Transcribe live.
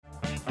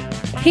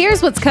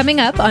Here's what's coming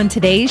up on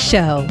today's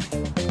show.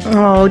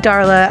 Oh,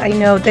 Darla, I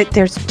know that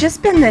there's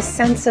just been this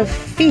sense of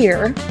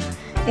fear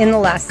in the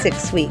last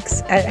 6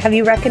 weeks. Have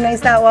you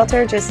recognized that,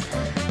 Walter?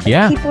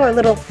 People are a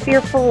little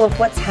fearful of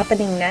what's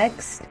happening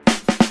next.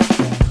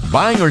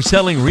 Buying or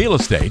selling real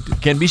estate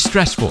can be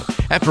stressful.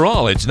 After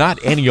all, it's not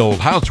any old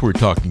house we're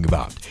talking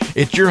about.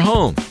 It's your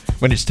home.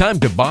 When it's time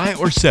to buy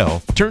or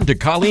sell, turn to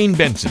Colleen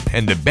Benson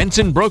and the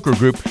Benson Broker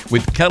Group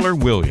with Keller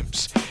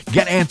Williams.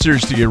 Get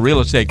answers to your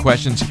real estate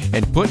questions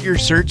and put your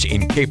search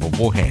in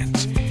capable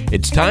hands.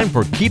 It's time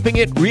for Keeping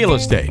It Real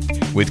Estate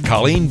with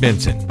Colleen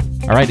Benson.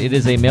 All right, it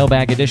is a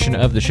mailbag edition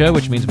of the show,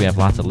 which means we have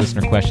lots of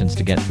listener questions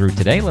to get through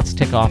today. Let's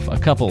tick off a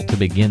couple to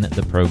begin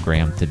the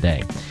program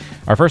today.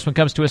 Our first one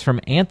comes to us from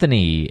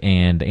Anthony,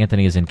 and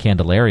Anthony is in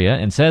Candelaria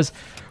and says,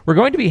 we're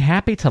going to be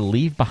happy to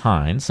leave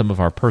behind some of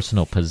our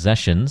personal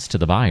possessions to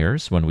the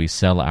buyers when we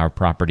sell our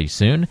property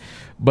soon,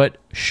 but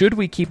should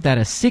we keep that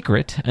a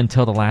secret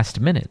until the last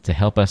minute to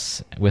help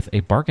us with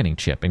a bargaining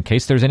chip in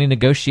case there's any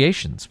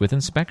negotiations with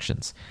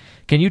inspections?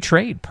 Can you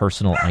trade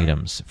personal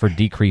items for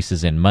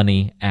decreases in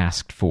money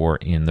asked for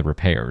in the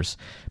repairs?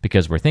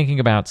 Because we're thinking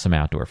about some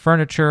outdoor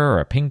furniture or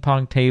a ping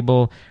pong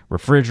table,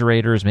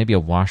 refrigerators, maybe a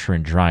washer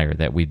and dryer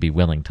that we'd be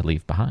willing to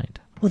leave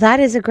behind. Well, that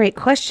is a great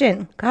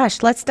question.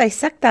 Gosh, let's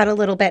dissect that a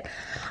little bit.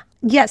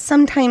 Yes,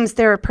 sometimes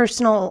there are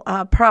personal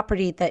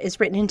property that is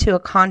written into a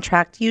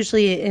contract.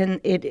 Usually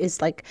it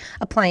is like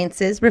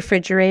appliances,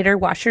 refrigerator,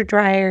 washer,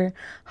 dryer,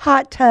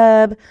 hot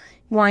tub,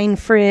 wine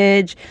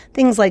fridge,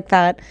 things like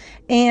that.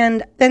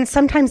 And then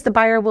sometimes the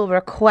buyer will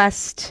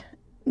request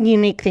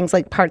unique things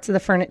like parts of the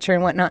furniture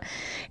and whatnot.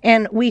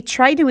 And we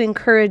try to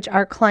encourage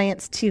our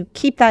clients to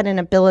keep that in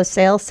a bill of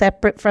sale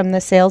separate from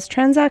the sales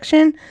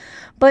transaction.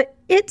 But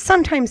it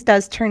sometimes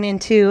does turn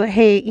into,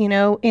 hey,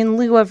 in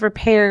lieu of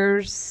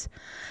repairs,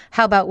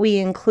 how about we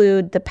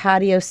include the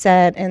patio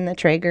set and the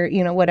Traeger,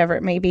 whatever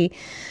it may be.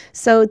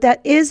 So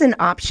that is an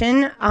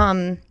option.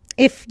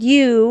 If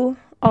you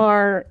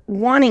are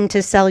wanting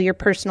to sell your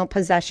personal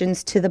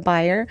possessions to the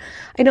buyer,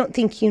 I don't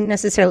think you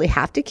necessarily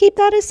have to keep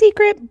that a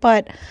secret,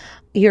 but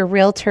your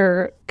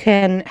realtor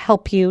can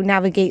help you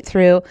navigate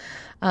through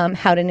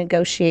how to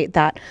negotiate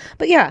that.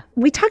 But yeah,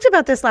 we talked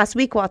about this last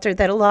week, Walter,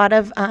 that a lot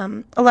of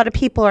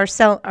people are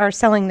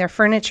selling their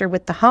furniture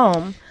with the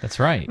home. That's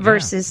right.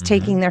 Versus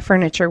taking their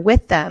furniture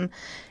with them.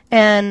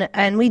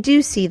 And we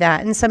do see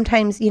that. And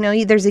sometimes,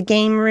 there's a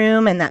game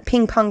room and that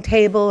ping pong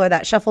table or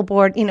that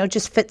shuffleboard,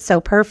 just fits so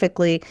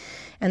perfectly.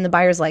 And the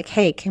buyer's like,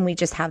 hey, can we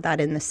just have that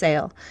in the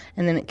sale?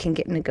 And then it can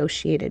get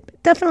negotiated.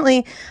 But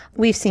definitely,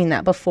 we've seen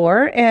that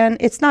before, and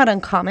it's not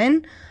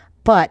uncommon.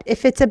 But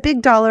if it's a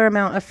big dollar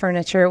amount of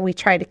furniture, we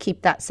try to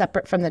keep that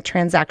separate from the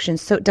transaction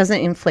so it doesn't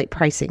inflate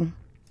pricing.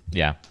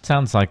 Yeah,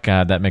 sounds like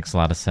that makes a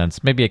lot of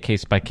sense. Maybe a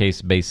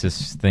case-by-case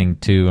basis thing,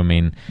 too. I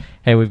mean,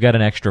 hey, we've got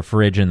an extra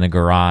fridge in the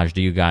garage.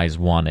 Do you guys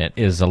want it?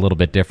 Is a little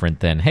bit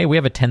different than, hey, we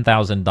have a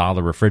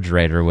 $10,000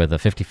 refrigerator with a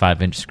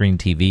 55-inch screen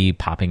TV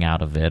popping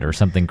out of it or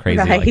something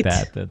crazy like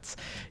that. That's,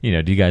 do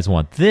you guys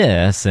want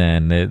this?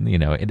 And,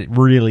 it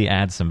really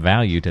adds some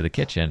value to the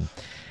kitchen.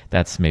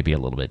 That's maybe a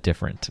little bit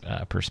different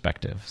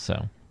perspective.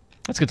 So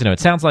that's good to know. It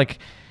sounds like,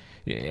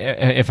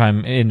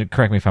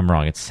 correct me if I'm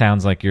wrong, it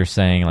sounds like you're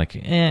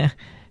saying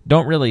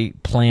don't really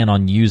plan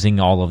on using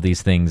all of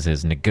these things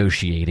as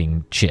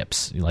negotiating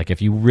chips. Like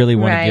if you really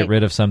want to get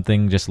rid of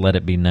something, just let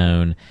it be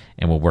known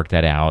and we'll work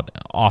that out.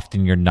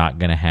 Often you're not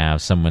going to have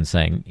someone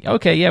saying,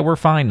 okay, yeah, we're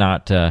fine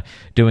not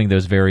doing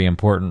those very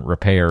important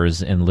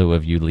repairs in lieu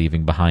of you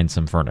leaving behind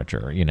some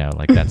furniture.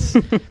 That's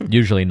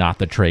usually not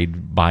the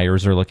trade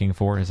buyers are looking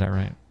for. Is that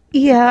right?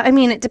 Yeah, I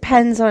mean, it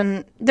depends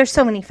on, there's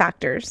so many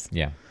factors.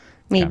 Yeah.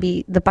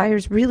 Maybe the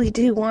buyers really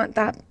do want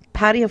that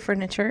patio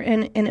furniture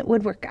and it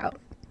would work out.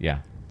 Yeah.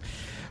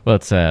 Well,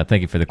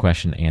 thank you for the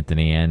question,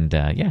 Anthony. And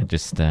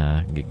just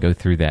go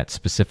through that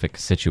specific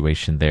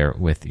situation there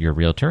with your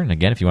realtor. And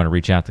again, if you want to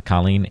reach out to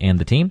Colleen and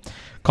the team,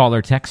 call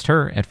or text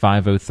her at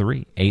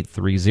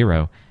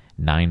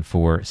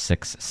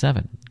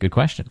 503-830-9467. Good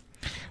question.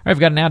 All right, I've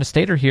got an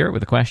out-of-stater here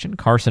with a question.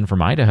 Carson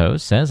from Idaho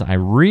says, I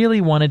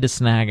really wanted to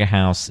snag a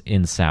house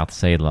in South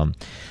Salem,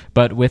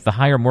 but with the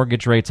higher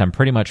mortgage rates, I'm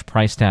pretty much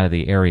priced out of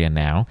the area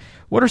now.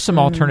 What are some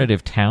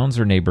alternative towns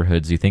or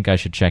neighborhoods you think I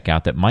should check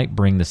out that might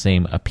bring the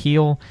same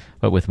appeal,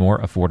 but with more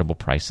affordable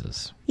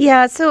prices?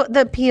 Yeah, so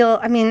the appeal,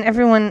 I mean,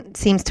 everyone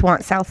seems to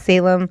want South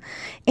Salem.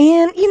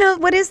 And,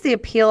 what is the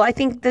appeal? I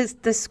think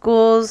the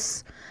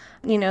schools,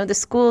 the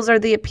schools are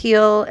the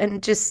appeal,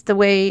 and just the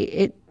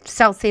way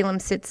South Salem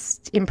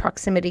sits in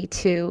proximity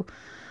to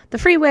the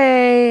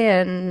freeway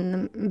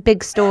and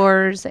big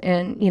stores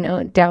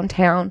and,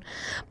 downtown.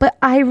 But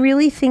I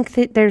really think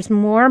that there's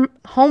more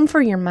home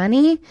for your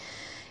money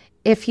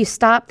if you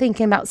stop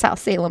thinking about South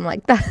Salem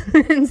like that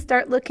and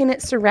start looking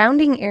at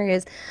surrounding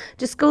areas,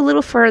 just go a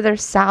little further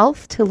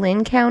south to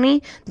Lynn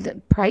County. The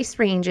price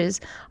ranges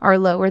are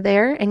lower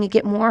there and you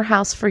get more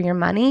house for your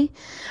money.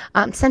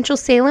 Central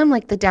Salem,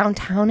 like the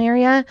downtown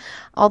area,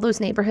 all those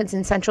neighborhoods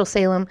in Central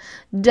Salem,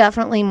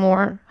 definitely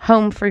more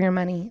home for your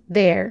money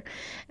there.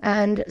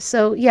 And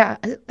so, yeah,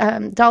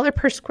 dollar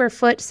per square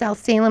foot,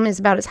 South Salem is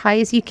about as high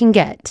as you can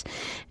get.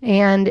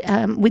 And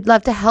we'd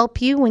love to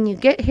help you when you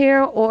get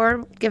here,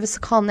 or give us a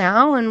call now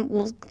and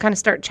we'll kind of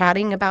start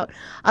chatting about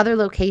other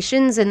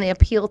locations and the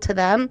appeal to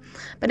them.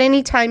 But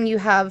anytime you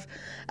have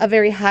a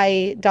very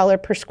high dollar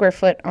per square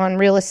foot on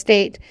real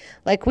estate,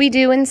 like we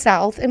do in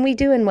South and we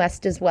do in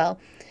West as well,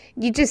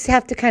 you just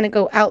have to kind of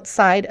go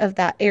outside of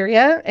that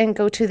area and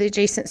go to the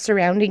adjacent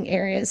surrounding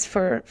areas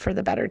for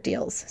the better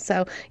deals.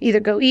 So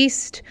either go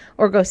east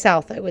or go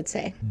south, I would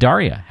say.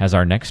 Daria has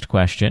our next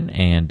question,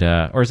 and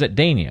or is it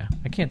Dania?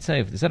 I can't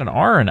say. Is that an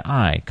R or an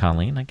I,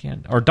 Colleen? I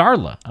can't. Or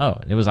Darla. Oh,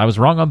 I was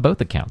wrong on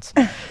both accounts.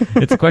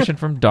 It's a question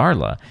from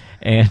Darla.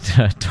 And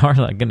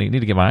Darla, I'm going to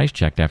need to get my eyes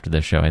checked after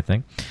this show, I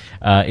think,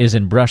 is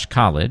in Brush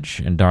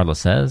College. And Darla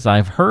says,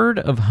 I've heard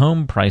of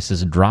home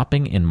prices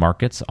dropping in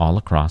markets all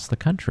across the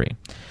country.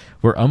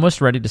 We're almost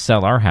ready to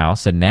sell our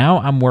house, and now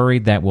I'm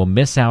worried that we'll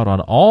miss out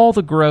on all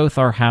the growth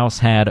our house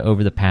had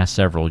over the past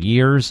several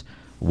years.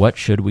 What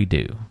should we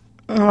do?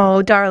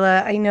 Oh,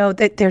 Darla, I know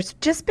that there's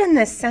just been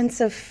this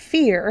sense of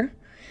fear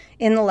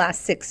in the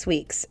last 6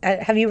 weeks.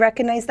 Have you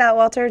recognized that,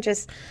 Walter?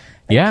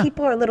 Yeah.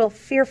 People are a little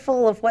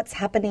fearful of what's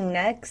happening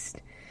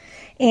next.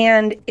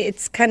 And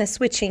it's kind of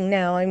switching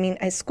now. I mean,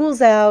 as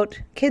school's out,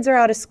 kids are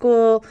out of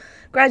school,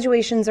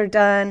 graduations are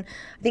done.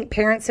 I think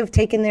parents have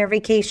taken their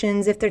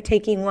vacations if they're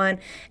taking one,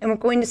 and we're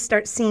going to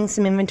start seeing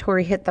some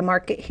inventory hit the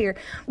market here.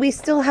 We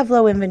still have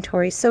low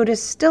inventory, so it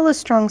is still a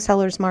strong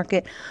seller's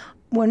market.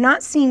 We're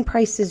not seeing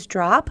prices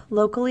drop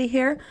locally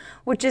here.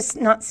 We're just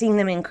not seeing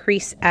them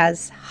increase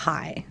as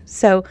high.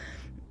 So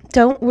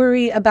don't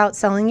worry about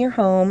selling your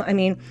home. I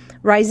mean,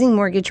 rising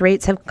mortgage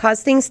rates have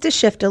caused things to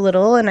shift a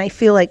little, and I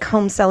feel like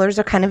home sellers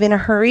are kind of in a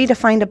hurry to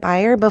find a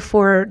buyer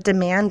before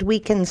demand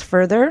weakens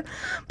further.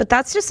 But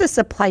that's just a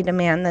supply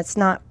demand. That's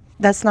not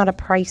a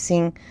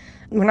pricing.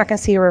 We're not going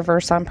to see a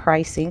reverse on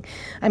pricing.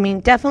 I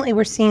mean, definitely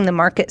we're seeing the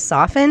market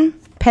soften,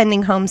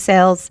 pending home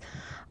sales.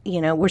 You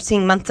know, we're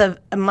seeing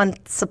a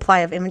month supply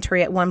of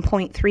inventory at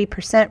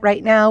 1.3%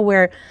 right now,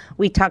 where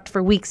we talked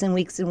for weeks and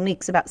weeks and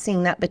weeks about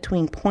seeing that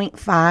between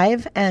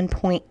 0.5 and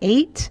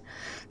 0.8.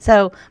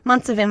 So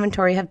months of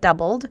inventory have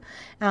doubled,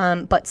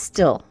 but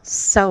still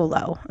so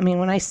low. I mean,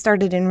 when I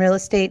started in real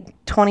estate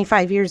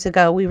 25 years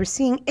ago, we were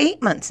seeing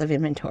 8 months of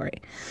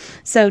inventory.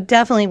 So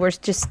definitely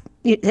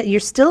you're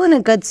still in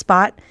a good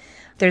spot.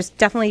 There's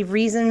definitely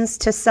reasons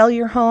to sell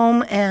your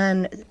home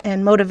and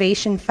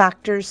motivation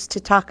factors to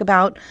talk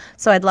about.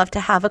 So I'd love to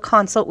have a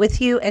consult with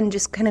you and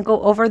just kind of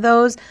go over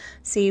those,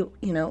 see,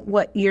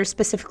 what you're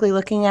specifically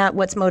looking at,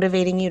 what's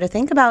motivating you to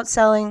think about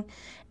selling,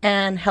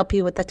 and help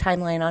you with the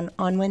timeline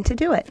on when to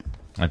do it.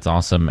 That's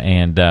awesome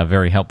and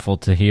very helpful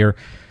to hear.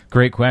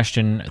 Great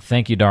question.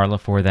 Thank you, Darla,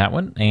 for that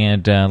one.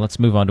 And let's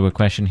move on to a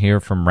question here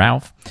from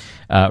Ralph.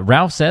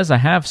 Ralph says, I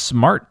have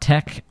smart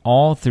tech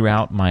all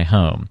throughout my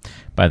home.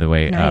 By the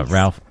way, nice.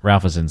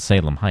 Ralph is in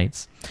Salem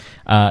Heights.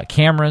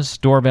 Cameras,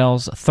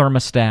 doorbells,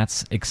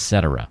 thermostats,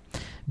 etc.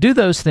 Do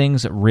those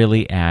things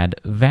really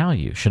add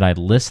value? Should I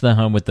list the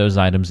home with those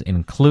items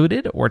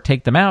included or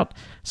take them out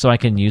so I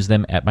can use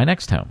them at my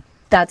next home?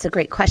 That's a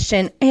great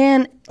question.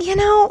 And,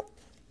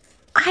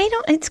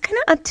 it's kind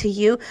of up to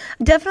you.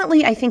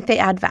 Definitely, I think they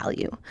add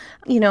value.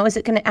 Is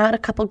it going to add a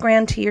couple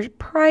grand to your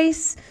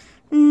price?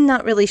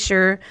 Not really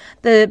sure.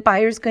 The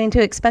buyer's going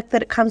to expect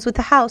that it comes with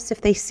the house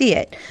if they see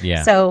it.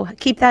 Yeah. So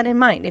keep that in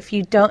mind. If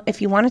you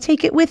want to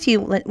take it with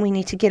you, we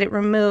need to get it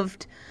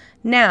removed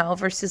now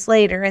versus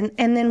later. And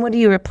then what are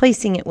you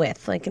replacing it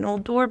with? Like an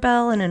old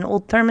doorbell and an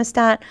old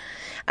thermostat?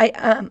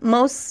 I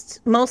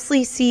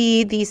mostly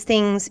see these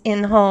things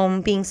in the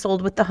home being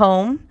sold with the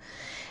home.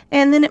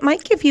 And then it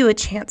might give you a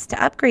chance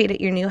to upgrade at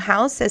your new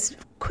house. As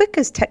quick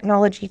as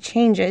technology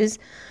changes,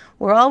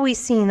 we're always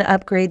seeing the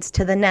upgrades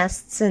to the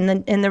Nests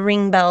and the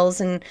Ring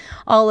bells and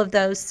all of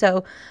those.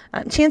 So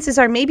chances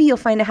are maybe you'll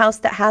find a house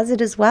that has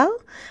it as well,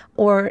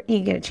 or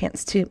you get a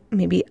chance to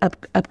maybe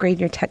upgrade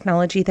your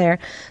technology there.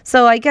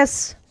 So I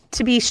guess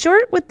to be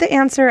short with the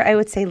answer, I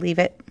would say leave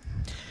it.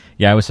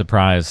 Yeah, I was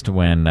surprised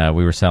when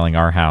we were selling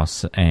our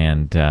house,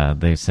 and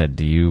they said,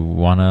 do you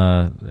want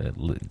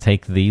to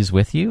take these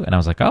with you? And I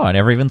was like, oh, I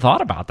never even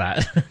thought about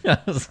that. I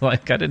was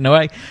like, I didn't know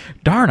I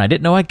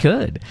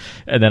could.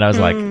 And then I was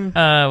like,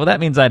 well,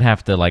 that means I'd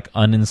have to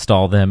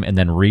uninstall them and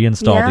then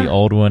reinstall the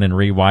old one and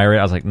rewire it.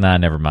 I was like, nah,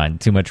 never mind.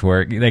 Too much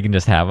work. They can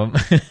just have them.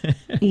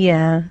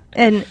 Yeah.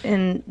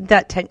 And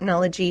that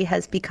technology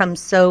has become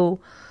so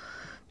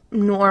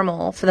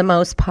normal for the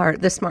most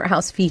part, the smart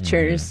house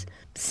features.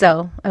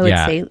 So I would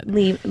say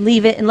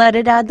leave it and let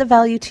it add the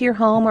value to your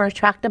home or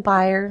attract a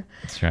buyer.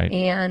 That's right.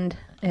 And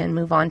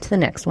move on to the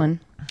next one.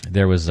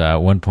 There was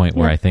one point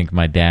where I think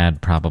my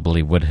dad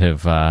probably would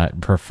have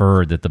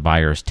preferred that the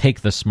buyers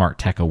take the smart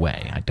tech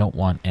away. I don't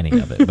want any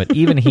of it. But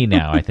even he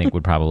now, I think,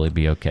 would probably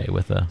be okay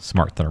with a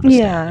smart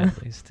thermostat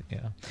at least.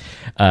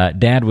 Yeah.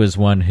 Dad was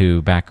one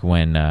who, back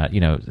when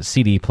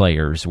CD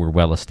players were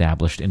well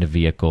established into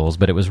vehicles,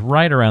 but it was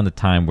right around the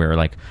time where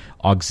like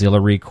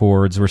auxiliary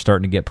cords were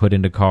starting to get put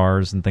into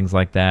cars and things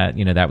like that.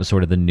 That was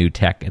sort of the new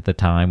tech at the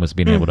time, was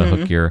being able to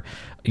hook your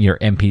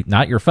MP,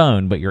 not your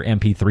phone, but your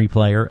MP3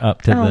 player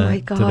up to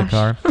the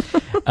car.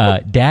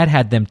 Dad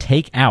had them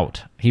take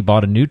out. He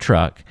bought a new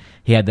truck.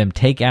 He had them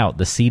take out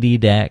the CD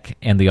deck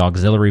and the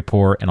auxiliary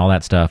port and all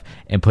that stuff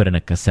and put in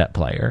a cassette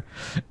player.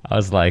 I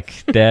was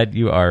like, Dad,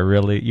 you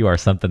are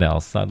something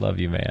else. I love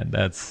you, man.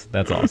 That's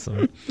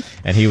awesome.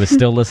 And he was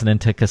still listening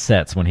to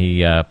cassettes when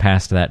he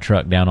passed that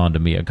truck down onto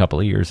me a couple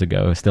of years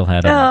ago. Still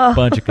had a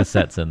bunch of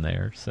cassettes in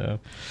there. So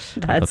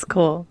that's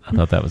cool. I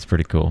thought that was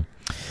pretty cool.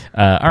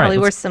 Probably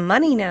worth some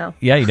money now.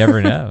 Yeah, you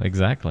never know.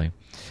 Exactly.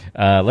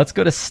 Let's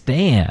go to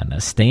Stan.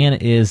 Stan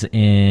is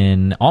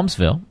in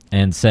Almsville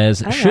and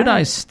says, should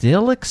I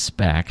still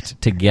expect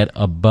to get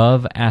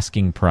above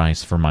asking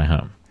price for my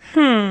home?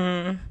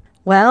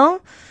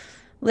 Well,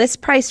 list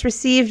price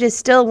received is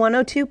still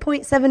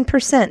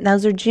 102.7%.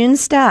 Those are June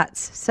stats.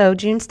 So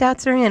June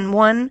stats are in.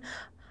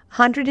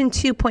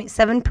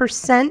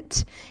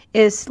 102.7%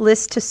 is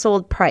list to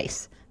sold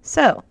price.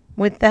 So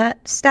with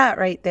that stat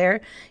right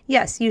there,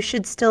 yes, you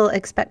should still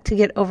expect to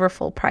get over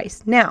full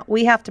price. Now,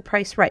 we have to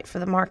price right for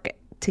the market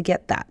to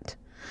get that.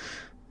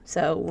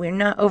 So we're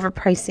not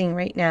overpricing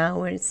right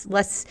now. It's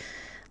less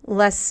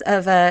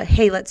of a,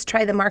 hey, let's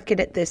try the market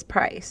at this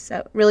price. So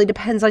it really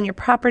depends on your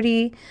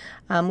property,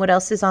 what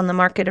else is on the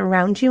market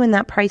around you in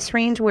that price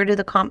range, where do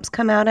the comps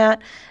come out at,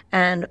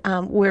 and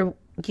where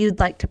you'd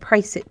like to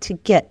price it to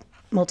get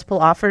multiple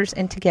offers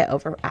and to get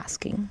over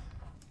asking.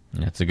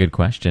 That's a good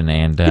question,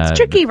 and it's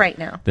tricky right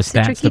now. The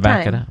stats to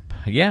back it up,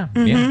 yeah,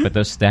 but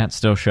those stats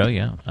still show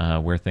you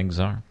where things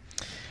are.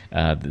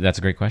 That's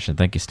a great question.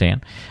 Thank you,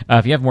 Stan.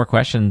 If you have more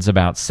questions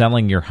about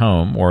selling your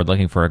home or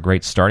looking for a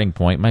great starting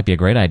point, it might be a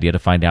great idea to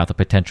find out the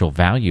potential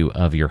value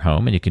of your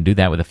home, and you can do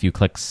that with a few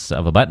clicks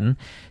of a button.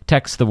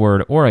 Text the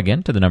word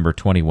Oregon to the number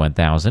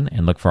 21000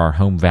 and look for our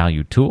home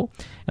value tool,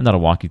 and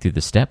that'll walk you through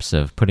the steps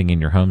of putting in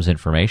your home's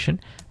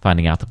information,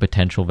 finding out the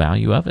potential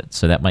value of it.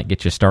 So that might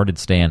get you started,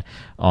 Stan,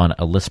 on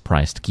a list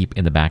price to keep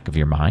in the back of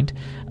your mind.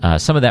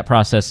 Some of that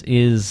process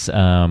is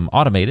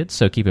automated,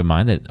 so keep in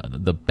mind that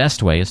the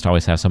best way is to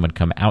always have someone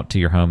come out to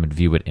your home and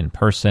view it in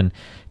person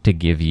to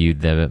give you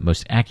the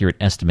most accurate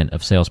estimate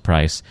of sales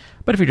price.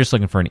 But if you're just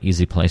looking for an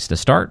easy place to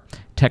start,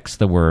 text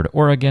the word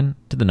Oregon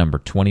to the number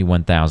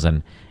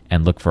 21000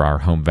 and look for our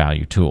home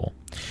value tool.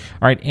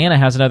 All right, Anna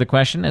has another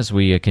question as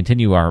we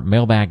continue our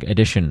mailbag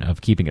edition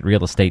of Keeping It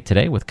Real Estate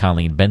today with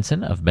Colleen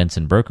Benson of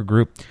Benson Broker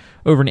Group.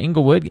 Over in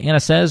Inglewood, Anna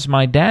says,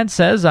 my dad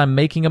says I'm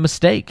making a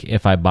mistake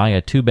if I buy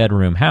a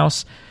 2-bedroom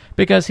house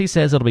because he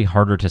says it'll be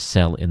harder to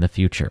sell in the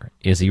future.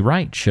 Is he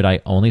right? Should I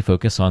only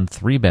focus on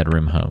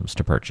 3-bedroom homes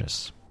to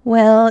purchase?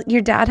 Well,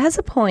 your dad has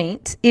a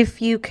point.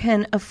 If you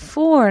can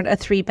afford a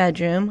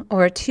 3-bedroom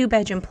or a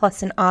 2-bedroom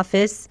plus an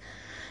office,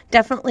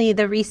 definitely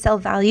the resale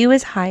value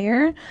is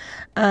higher,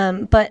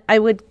 but I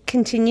would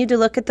continue to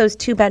look at those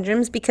 2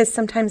 bedrooms because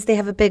sometimes they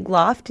have a big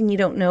loft and you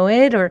don't know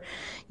it, or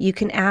you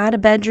can add a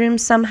bedroom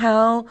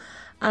somehow.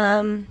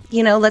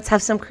 Let's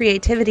have some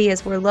creativity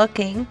as we're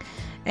looking,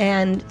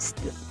 and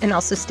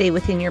also stay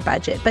within your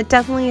budget. But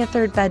definitely a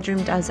 3rd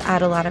bedroom does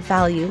add a lot of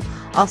value.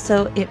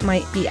 Also, it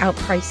might be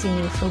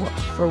outpricing you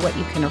for what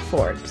you can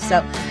afford.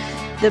 So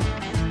the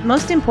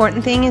most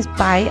important thing is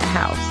buy a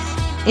house.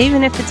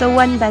 Even if it's a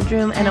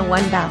 1-bedroom and a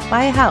 1-bath,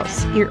 buy a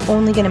house. You're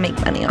only going to make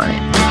money on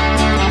it.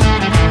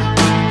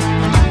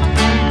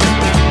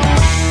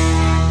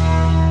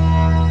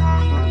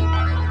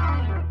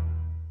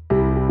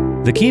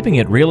 The Keeping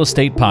It Real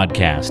Estate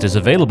podcast is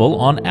available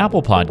on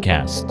Apple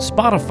Podcasts,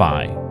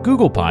 Spotify,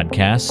 Google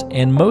Podcasts,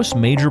 and most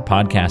major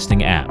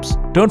podcasting apps.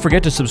 Don't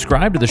forget to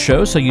subscribe to the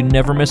show so you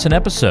never miss an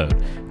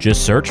episode.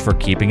 Just search for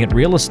Keeping It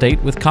Real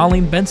Estate with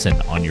Colleen Benson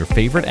on your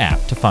favorite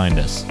app to find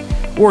us.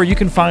 Or you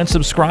can find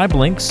subscribe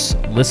links,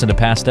 listen to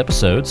past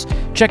episodes,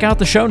 check out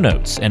the show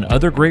notes, and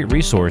other great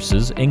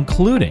resources,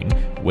 including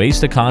ways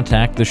to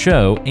contact the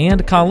show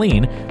and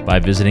Colleen by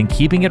visiting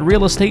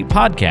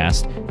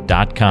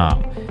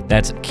KeepingItRealEstatePodcast.com.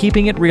 That's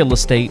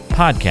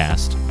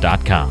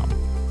KeepingItRealEstatePodcast.com.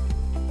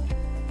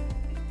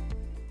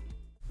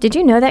 Did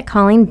you know that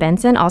Colleen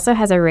Benson also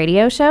has a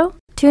radio show?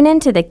 Tune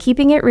in to the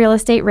Keeping It Real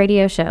Estate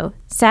radio show,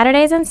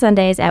 Saturdays and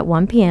Sundays at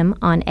 1 p.m.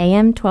 on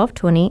AM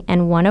 1220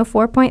 and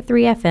 104.3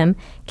 FM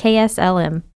KSLM.